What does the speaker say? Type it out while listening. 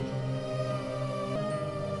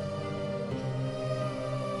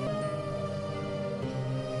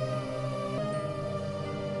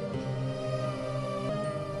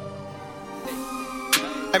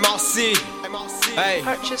MRCHEY. Hey.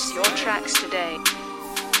 Purchase your tracks today.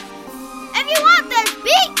 If you want this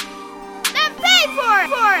beat, then pay for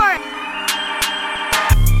it.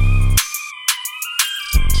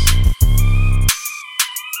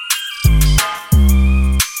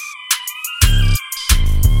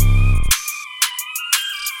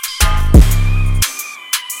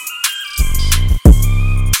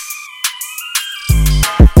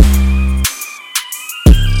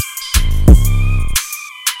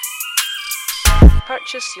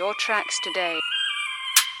 Purchase your tracks today.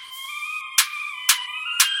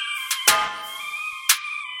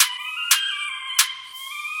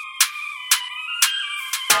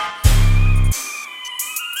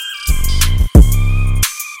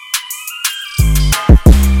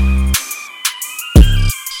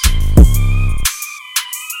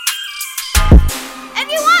 If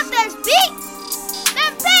you want this beat,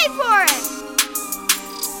 then pay for it.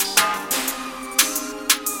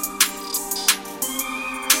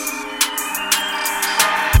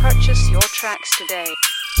 Purchase your tracks today.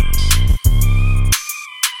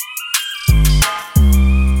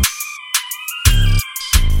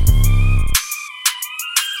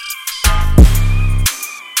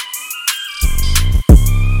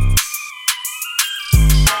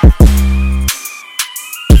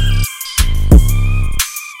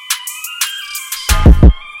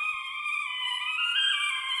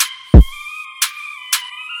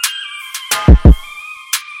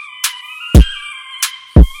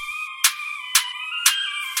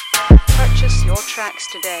 Purchase your tracks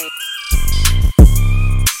today.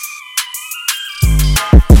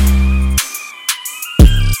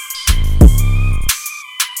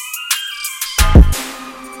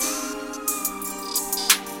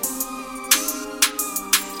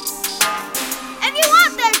 If you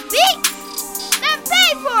want this beat, then pay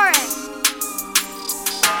for it.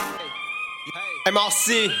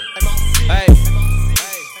 MRCHEY. Hey.